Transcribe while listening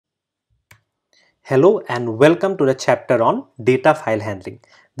Hello and welcome to the chapter on data file handling.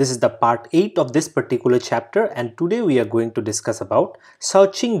 This is the part 8 of this particular chapter, and today we are going to discuss about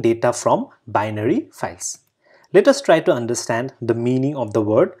searching data from binary files. Let us try to understand the meaning of the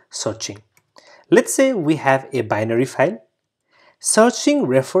word searching. Let's say we have a binary file. Searching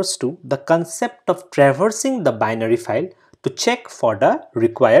refers to the concept of traversing the binary file to check for the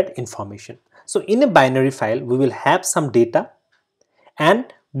required information. So in a binary file, we will have some data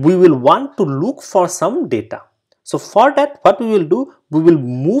and we will want to look for some data. So for that, what we will do, we will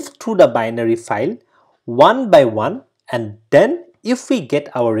move through the binary file one by one, and then if we get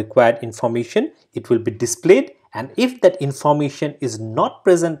our required information, it will be displayed, and if that information is not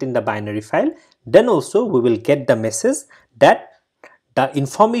present in the binary file, then also we will get the message that the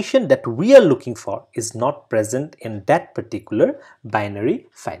information that we are looking for is not present in that particular binary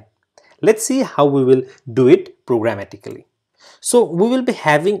file. Let's see how we will do it programmatically. So we will be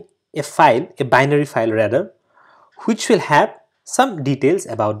having a file, a binary file rather, which will have some details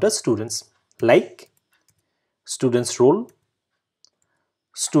about the students, like student's role,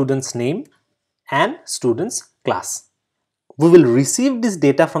 student's name, and student's class. We will receive this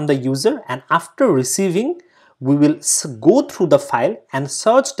data from the user, and after receiving, we will go through the file and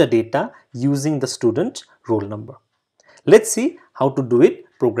search the data using the student roll number. Let's see how to do it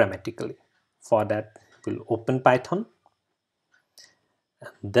programmatically. For that, we'll open Python.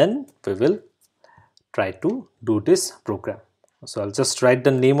 Then we will try to do this program. So I'll just write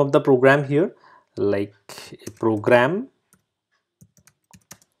the name of the program here, like a program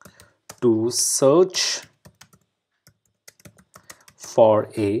to search for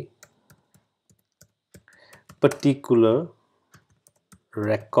a particular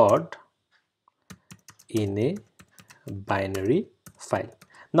record in a binary file.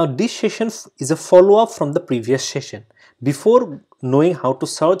 Now this session is a follow-up from the previous session. Before knowing how to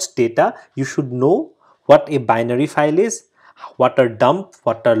search data, you should know what a binary file is, what are dump,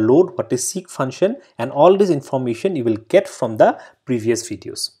 what are load, what is seek function, and all this information you will get from the previous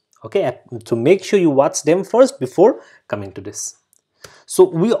videos. Okay, so make sure you watch them first before coming to this. So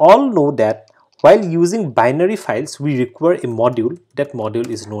we all know that while using binary files, we require a module. That module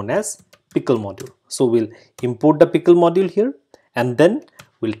is known as pickle module. So we'll import the pickle module here, and then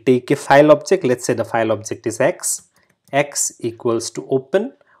we'll take a file object. Let's say the file object is x equals to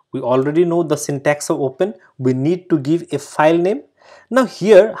open. We already know the syntax of open. We need to give a file name. Now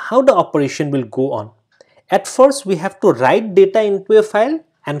here, how the operation will go on. At first, we have to write data into a file,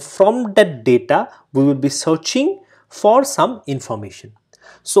 and from that data, we will be searching for some information.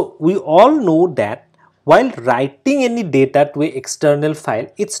 So we all know that while writing any data to an external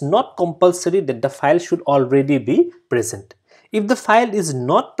file, it's not compulsory that the file should already be present. If the file is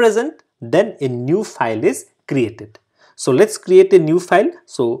not present, then a new file is created. So let's create a new file.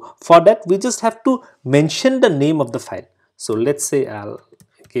 So for that, we just have to mention the name of the file. So let's say I'll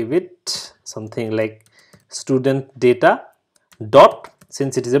give it something like student data dot,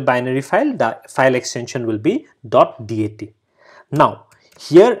 since it is a binary file, the file extension will be .dat. Now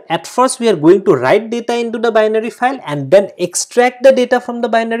here at first we are going to write data into the binary file and then extract the data from the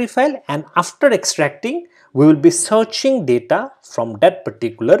binary file, and after extracting we will be searching data from that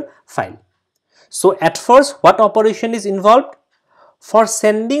particular file. So at first, what operation is involved? For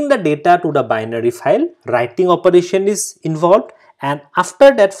sending the data to the binary file, writing operation is involved, and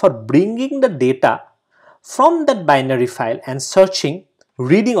after that, for bringing the data from that binary file and searching,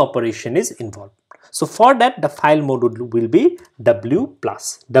 reading operation is involved. So for that, the file module will be W+.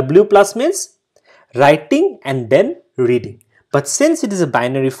 W+ means writing and then reading. But since it is a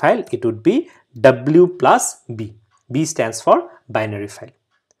binary file, it would be W plus B. B stands for binary file.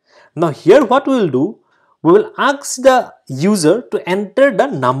 Now here what we will do, we will ask the user to enter the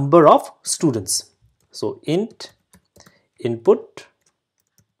number of students. So int input,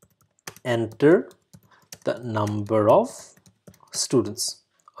 enter the number of students.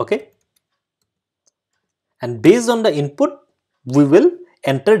 Okay, and based on the input, we will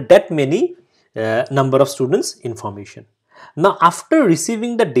enter that many number of students information. Now after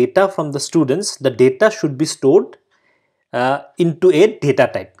receiving the data from the students, the data should be stored into a data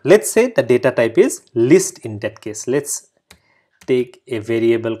type. Let's say the data type is list. In that case, let's take a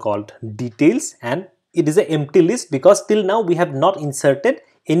variable called details, and it is an empty list because till now we have not inserted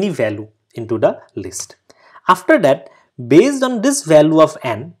any value into the list. After that, based on this value of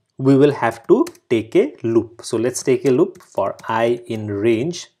n, we will have to take a loop. So let's take a loop for I in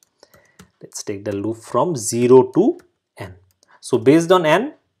range. Let's take the loop from 0 to n. So based on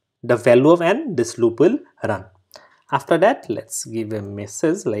n, the value of n, this loop will run. After that, let's give a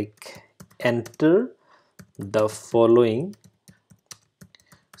message like enter the following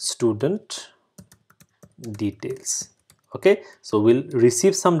student details. Okay, so we'll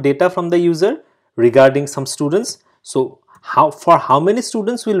receive some data from the user regarding some students. So for how many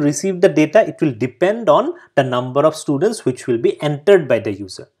students will receive the data, it will depend on the number of students which will be entered by the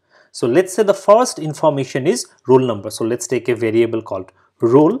user. So let's say the first information is roll number. So let's take a variable called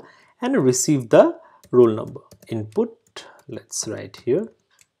roll and receive the roll number. Input, let's write here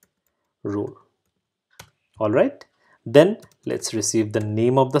roll. All right, then let's receive the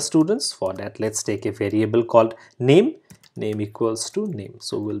name of the students. For that, let's take a variable called name. Name equals to name.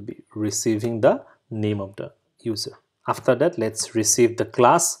 So we'll be receiving the name of the user. After that, let's receive the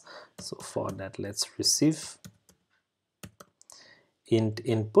class. So for that, let's receive int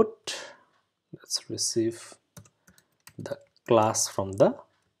input. Let's receive the class from the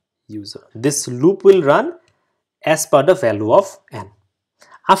user. This loop will run as per the value of n.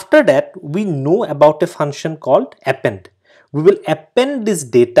 After that, we know about a function called append. We will append this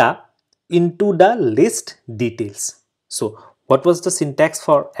data into the list details. So what was the syntax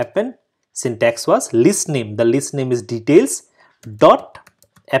for append? Syntax was list name. The list name is details dot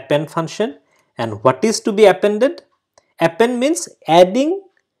append function. And what is to be appended? Append means adding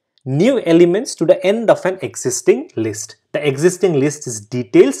new elements to the end of an existing list. The existing list is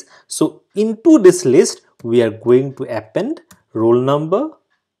details. So into this list, we are going to append roll number,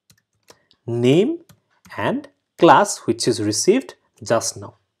 name and class which is received just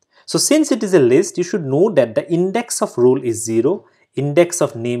now. So since it is a list, you should know that the index of roll is 0, index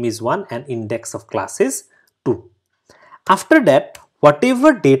of name is 1 and index of class is 2. After that,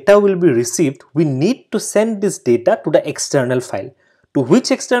 whatever data will be received, we need to send this data to the external file. To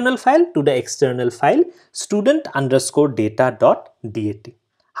which external file? To the external file student_data.dat.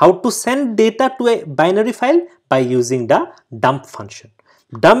 How to send data to a binary file? By using the dump function.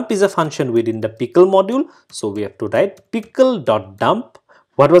 Dump is a function within the pickle module. So we have to write pickle.dump.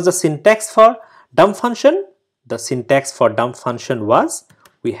 What was the syntax for dump function? The syntax for dump function was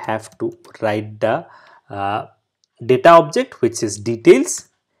we have to write the data object which is details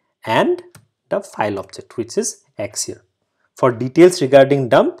and the file object which is x here. For details regarding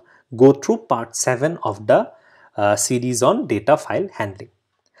dump, go through part 7 of the series on data file handling.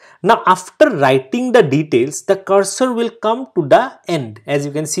 Now after writing the details, the cursor will come to the end. As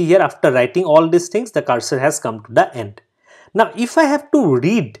you can see here, after writing all these things, the cursor has come to the end. Now if I have to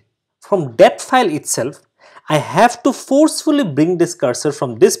read from that file itself, I have to forcefully bring this cursor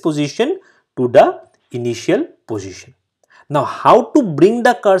from this position to the initial position. Now how to bring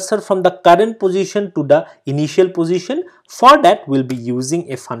the cursor from the current position to the initial position? For that, we'll be using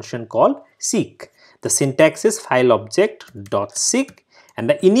a function called seek. The syntax is file object dot seek and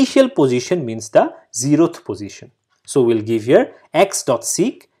the initial position means the 0th position. So we'll give here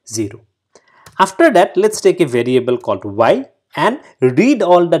x.seek 0. After that, let's take a variable called y and read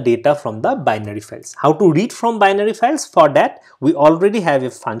all the data from the binary files. How to read from binary files? For that, we already have a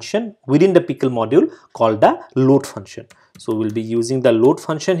function within the pickle module called the load function. So we'll be using the load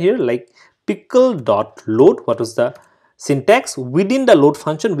function here, like pickle.load. What was the syntax? Within the load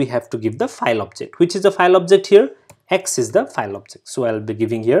function, we have to give the file object. Which is the file object here? X is the file object. So I'll be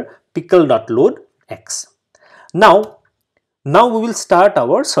giving here pickle.load x. Now we will start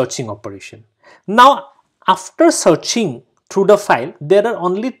our searching operation. Now after searching through the file, there are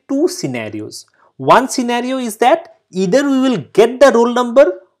only two scenarios. One scenario is that either we will get the roll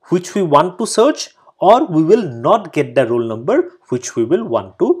number which we want to search, or we will not get the roll number which we will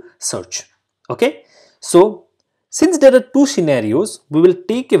want to search. Okay, so since there are two scenarios, we will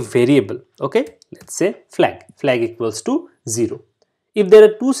take a variable. Okay, let's say flag equals to 0. If there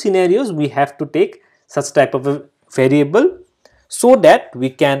are two scenarios, we have to take such type of a variable so that we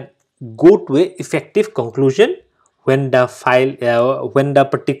can go to a effective conclusion when the file when the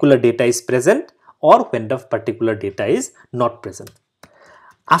particular data is present or when the particular data is not present.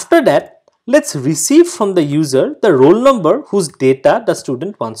 After that, let's receive from the user the roll number whose data the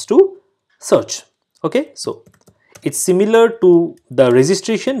student wants to search. Okay, so it's similar to the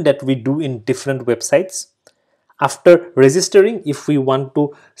registration that we do in different websites. After registering, if we want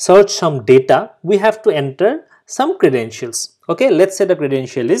to search some data, we have to enter some credentials. Okay, let's say the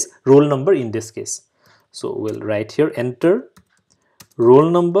credential is roll number in this case. So we'll write here enter roll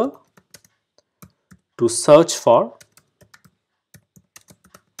number to search for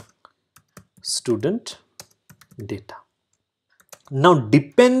student data. Now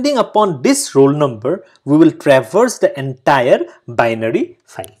depending upon this roll number, we will traverse the entire binary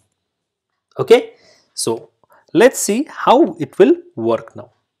file. Okay, so let's see how it will work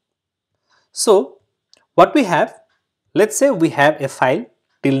now. So what we have, let's say we have a file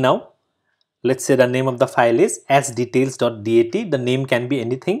till now. Let's say the name of the file is asdetails.dat. The name can be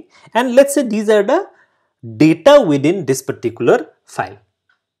anything, and let's say these are the data within this particular file.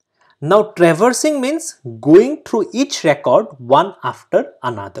 Now traversing means going through each record one after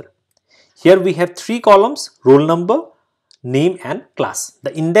another. Here we have 3 columns: roll number, name and class.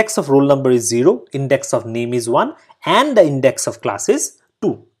 The index of roll number is 0, index of name is 1 and the index of class is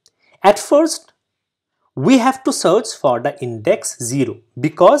 2. At first we have to search for the index 0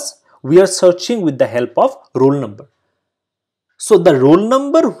 because we are searching with the help of roll number. So the roll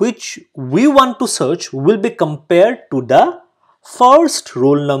number which we want to search will be compared to the first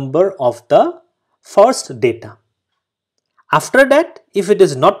roll number of the first data. After that, if it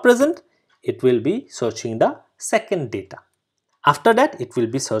is not present, it will be searching the second data. After that, it will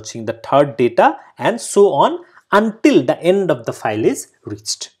be searching the third data and so on until the end of the file is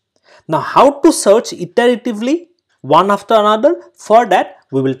reached. Now, how to search iteratively one after another? For that,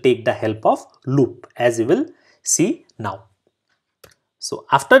 we will take the help of loop, as we will see now. So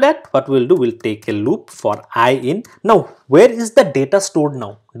after that, what we will do, we will take a loop for I in. Now, where is the data stored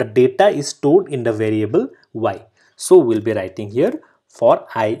now? The data is stored in the variable y. So we will be writing here for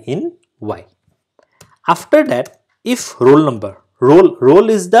I in y. After that, if roll number, roll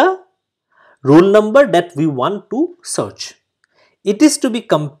is the roll number that we want to search. It is to be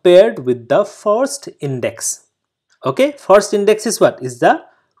compared with the first index. Okay, first index is what? Is the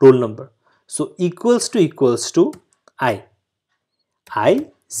roll number. So equals to I0.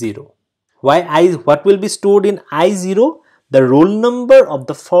 Why I? What will be stored in I0? The roll number of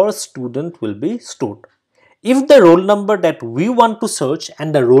the first student will be stored. If the roll number that we want to search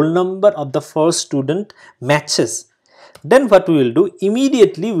and the roll number of the first student matches, then what we will do?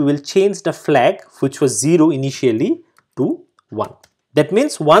 Immediately we will change the flag which was 0 initially to 1. That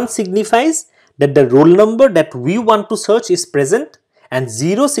means 1 signifies that the roll number that we want to search is present and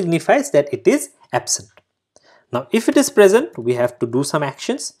 0 signifies that it is absent. Now, if it is present, we have to do some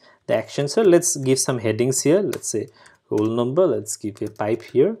actions. The actions are, let's give some headings here. Let's say roll number, let's give a pipe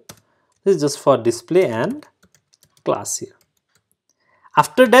here. This is just for display and class here.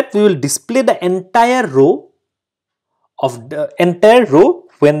 After that, we will display the entire row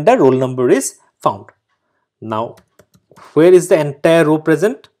when the roll number is found. Now, where is the entire row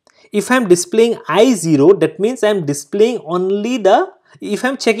present? If I am displaying I0, that means I am displaying only the, if I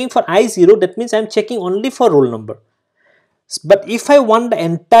am checking for I0, that means I am checking only for roll number. But if I want the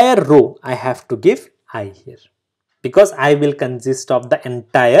entire row, I have to give I here because I will consist of the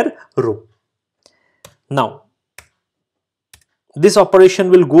entire row. Now, this operation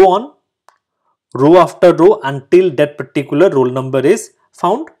will go on row after row until that particular roll number is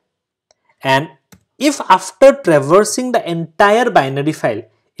found. And if after traversing the entire binary file,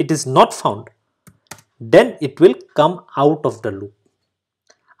 it is not found, then it will come out of the loop.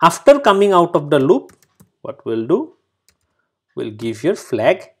 After coming out of the loop, what we'll do? We'll give your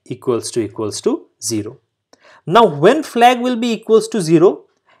flag equals to 0. Now, when flag will be equals to 0,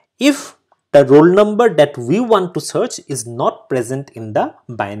 if the roll number that we want to search is not present in the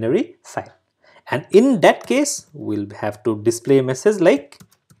binary file. And in that case, we'll have to display a message like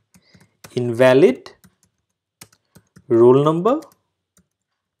invalid roll number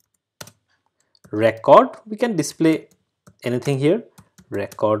record. We can display anything here,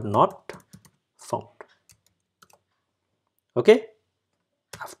 record not found. Okay,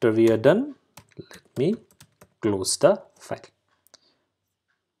 after we are done, let me close the file.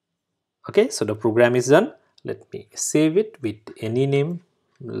 Okay, so the program is done. Let me save it with any name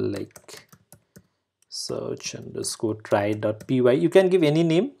like search underscore try.py. You can give any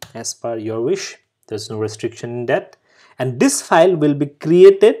name as per your wish. There's no restriction in that. And this file will be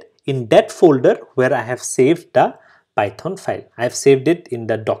created in that folder where I have saved the Python file. I have saved it in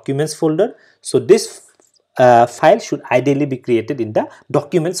the documents folder. So this file should ideally be created in the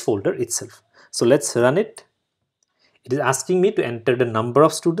documents folder itself. So let's run it. It is asking me to enter the number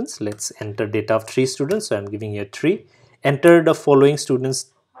of students. Let's enter data of 3 students. So I'm giving here 3. Enter the following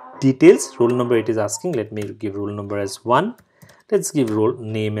students details. Roll number it is asking. Let me give roll number as 1. Let's give roll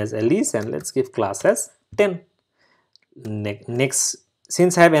name as Alice and let's give class as 10. Next,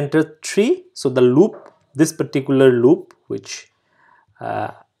 since I have entered 3, so the loop, this particular loop which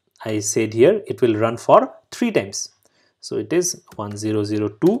I said here, it will run for 3 times. So it is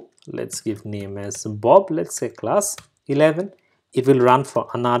 1002. Let's give name as Bob. Let's say class 11. It will run for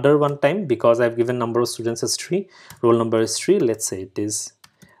another 1 time because I've given number of students as 3. Roll number is 3. Let's say it is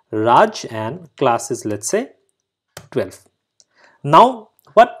Raj and class is, let's say, 12. Now,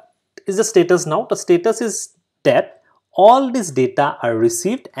 what is the status now? The status is that all this data are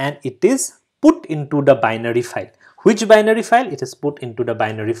received and it is put into the binary file. Which binary file? It is put into the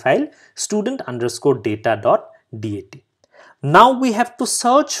binary file student underscore data.dat. Now we have to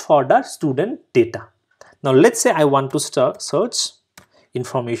search for the student data. Now let's say I want to search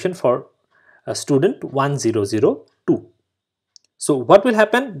information for student 1002. So what will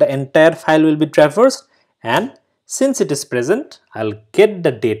happen? The entire file will be traversed, and since it is present, I'll get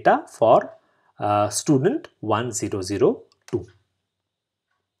the data for student 1002.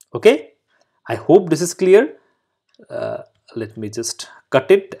 Okay, I hope this is clear. Let me just cut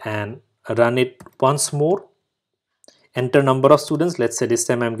it and run it once more. Enter number of students. Let's say this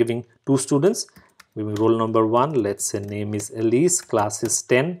time I'm giving 2 students. Giving roll number 1. Let's say name is Elise. Class is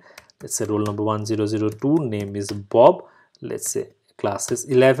 10. Let's say roll number 1002. Name is Bob. Let's say class is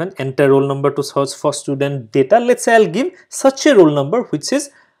 11. Enter roll number to search for student data. Let's say I'll give such a roll number which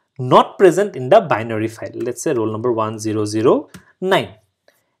is not present in the binary file. Let's say roll number 1009,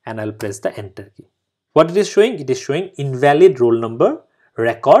 and I'll press the enter key. What it is showing? It is showing invalid roll number,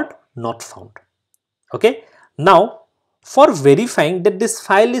 record not found. Okay. Now for verifying that this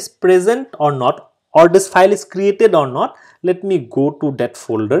file is present or not, or this file is created or not, let me go to that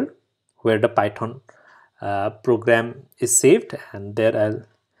folder where the Python program is saved, and there I'll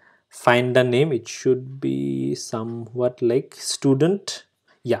find the name. It should be somewhat like student,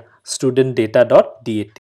 yeah, student data.dat.